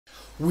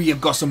We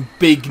have got some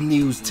big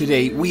news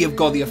today. We have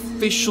got the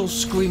official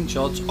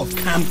screenshots of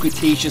Camp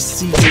Cretaceous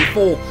Season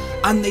 4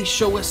 and they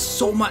show us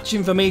so much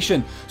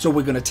information. So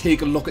we're going to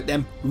take a look at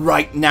them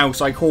right now.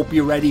 So I hope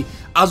you're ready.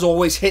 As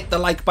always, hit the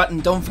like button.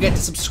 Don't forget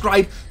to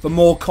subscribe for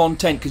more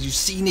content because you've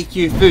seen it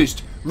here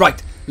first.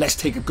 Right, let's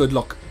take a good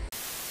look.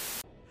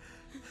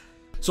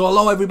 So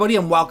hello everybody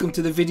and welcome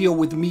to the video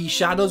with me,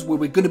 Shadows, where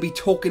we're going to be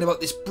talking about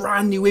this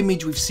brand new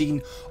image we've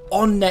seen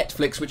on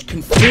Netflix which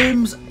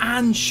confirms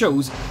and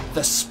shows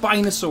the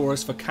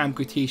Spinosaurus for Camp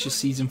Cretaceous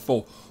Season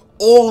 4.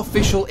 All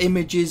official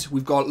images.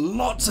 We've got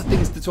lots of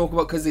things to talk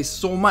about because there's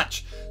so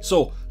much.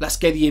 So let's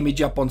get the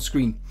image up on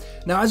screen.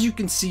 Now as you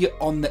can see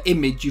on the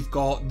image, you've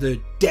got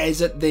the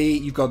desert there,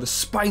 you've got the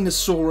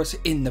Spinosaurus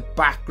in the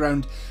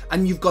background,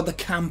 and you've got the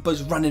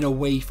campers running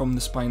away from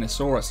the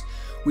Spinosaurus.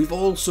 We've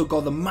also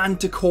got the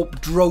MANTAH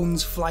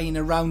drones flying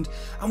around,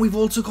 and we've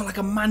also got like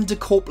a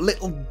MANTAH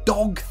little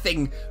dog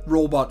thing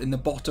robot in the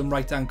bottom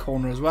right hand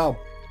corner as well.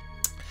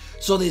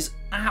 So there's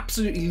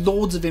absolutely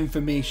loads of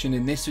information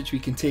in this which we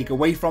can take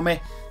away from it.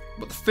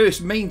 But the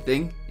first main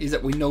thing is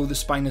that we know the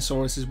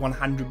Spinosaurus is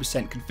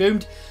 100%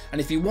 confirmed.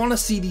 And if you want to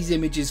see these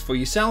images for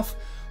yourself,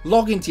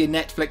 log into your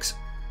Netflix,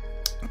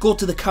 go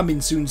to the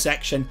coming soon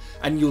section,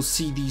 and you'll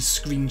see these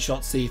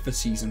screenshots there for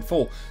Season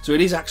 4. So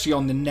it is actually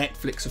on the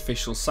Netflix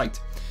official site.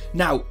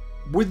 Now,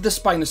 with the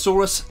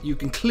Spinosaurus, you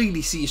can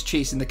clearly see us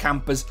chasing the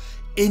campers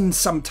in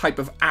some type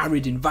of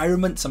arid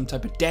environment, some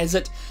type of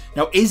desert.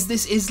 Now, is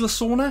this Isla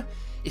Sorna?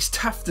 It's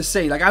tough to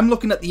say. Like, I'm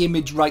looking at the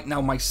image right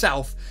now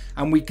myself,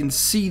 and we can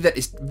see that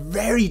it's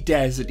very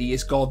deserty.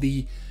 It's got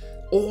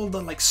all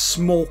the like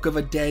smoke of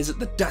a desert,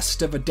 the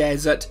dust of a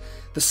desert.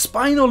 The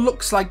Spino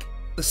looks like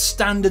the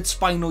standard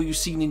Spino you've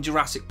seen in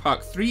Jurassic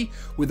Park 3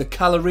 with the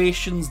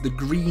colorations, the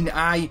green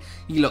eye.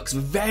 He looks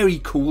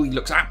very cool. He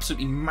looks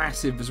absolutely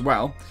massive as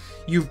well.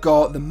 You've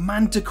got the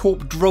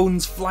MANTAH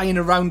drones flying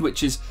around,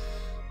 which is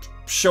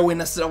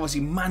showing us that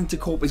obviously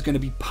MANTAH is going to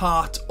be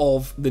part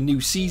of the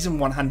new season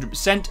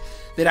 100%.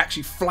 They're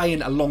actually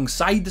flying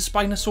alongside the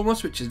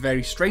Spinosaurus, which is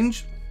very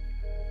strange.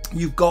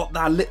 You've got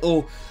that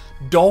little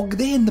dog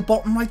there in the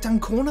bottom right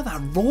hand corner,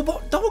 that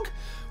robot dog,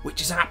 which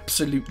is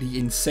absolutely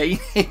insane.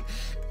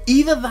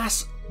 Either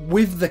that's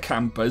with the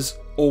campers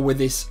or with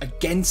this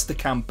against the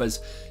campers.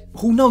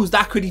 Who knows,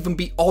 that could even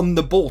be on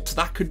the boat.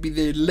 That could be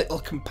the little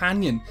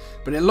companion.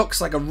 But it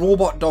looks like a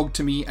robot dog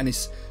to me, and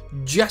it's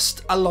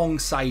just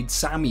alongside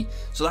Sammy.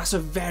 So that's a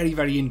very,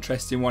 very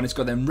interesting one. It's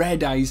got them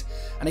red eyes,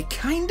 and it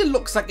kind of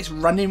looks like it's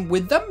running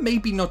with them,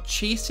 maybe not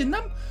chasing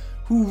them.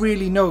 Who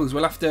really knows?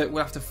 We'll have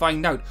to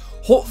find out.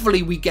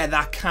 Hopefully we get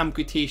that Camp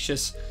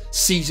Cretaceous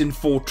Season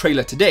 4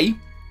 trailer today,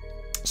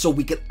 so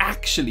we can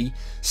actually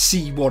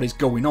see what is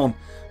going on.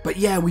 But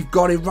yeah, we've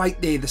got it right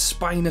there, the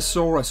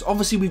Spinosaurus.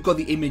 Obviously, we've got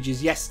the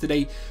images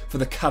yesterday for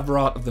the cover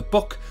art of the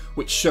book,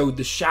 which showed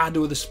the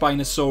shadow of the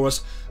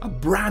Spinosaurus, a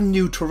brand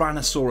new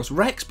Tyrannosaurus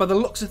Rex by the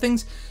looks of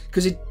things,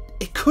 because it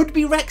could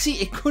be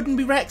Rexy, it couldn't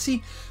be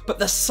Rexy, but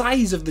the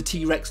size of the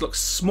T-Rex looks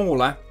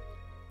smaller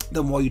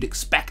than what you'd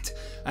expect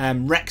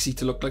Rexy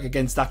to look like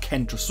against that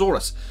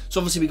Kentrosaurus. So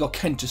obviously we got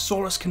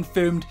Kentrosaurus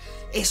confirmed.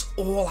 It's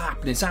all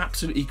happening. It's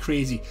absolutely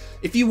crazy.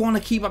 If you want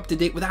to keep up to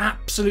date with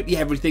absolutely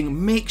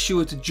everything, make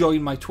sure to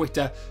join my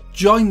Twitter,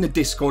 join the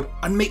Discord,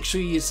 and make sure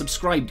you're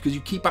subscribed because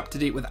you keep up to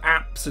date with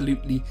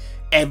absolutely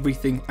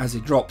everything as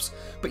it drops.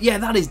 But yeah,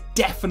 that is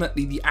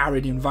definitely the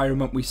arid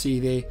environment we see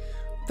there.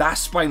 That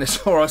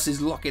Spinosaurus is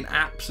looking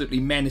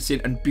absolutely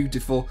menacing and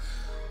beautiful.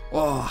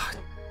 Oh,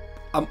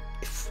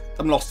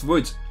 I'm lost for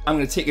words. I'm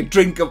going to take a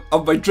drink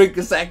of my drink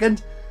a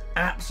second.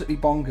 Absolutely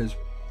bonkers.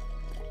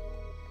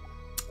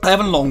 I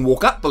haven't long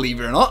woke up,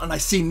 believe it or not, and I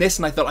seen this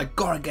and I thought, I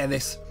gotta get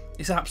this.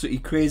 It's absolutely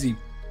crazy.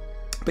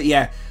 But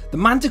yeah, the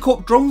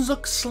MANTAH drones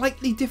look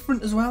slightly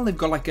different as well. They've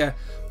got like a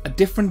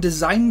different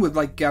design with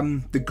like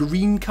the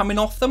green coming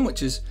off them,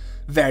 which is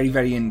very,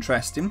 very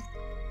interesting.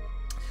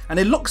 And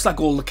it looks like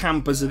all the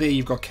campers are there.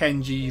 You've got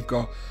Kenji, you've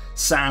got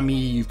Sammy,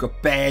 you've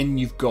got Ben,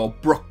 you've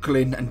got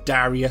Brooklyn and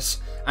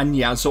Darius, and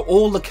yeah, so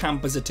all the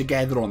campers are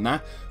together on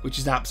that, which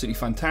is absolutely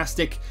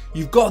fantastic.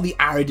 You've got the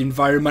arid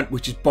environment,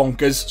 which is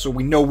bonkers, so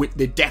we know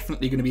they're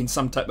definitely going to be in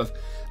some type of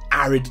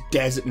arid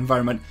desert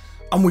environment.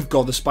 And we've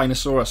got the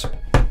Spinosaurus.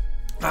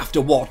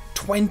 After what,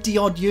 20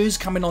 odd years,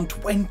 coming on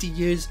 20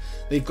 years,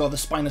 they've got the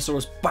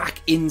Spinosaurus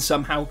back in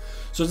somehow.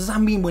 So does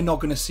that mean we're not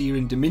going to see her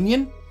in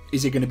Dominion?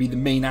 Is it going to be the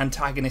main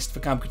antagonist for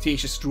Camp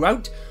Cretaceous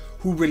throughout?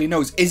 Who really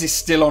knows? Is it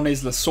still on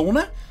Isla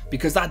Sorna?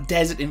 Because that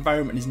desert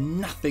environment is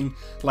nothing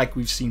like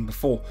we've seen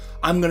before.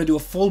 I'm going to do a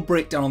full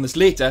breakdown on this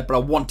later, but I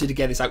wanted to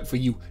get this out for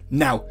you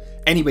now.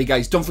 Anyway,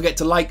 guys, don't forget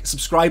to like,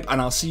 subscribe,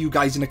 and I'll see you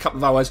guys in a couple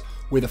of hours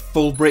with a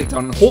full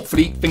breakdown. And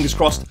hopefully, fingers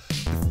crossed,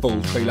 the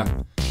full trailer.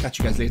 Catch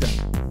you guys later.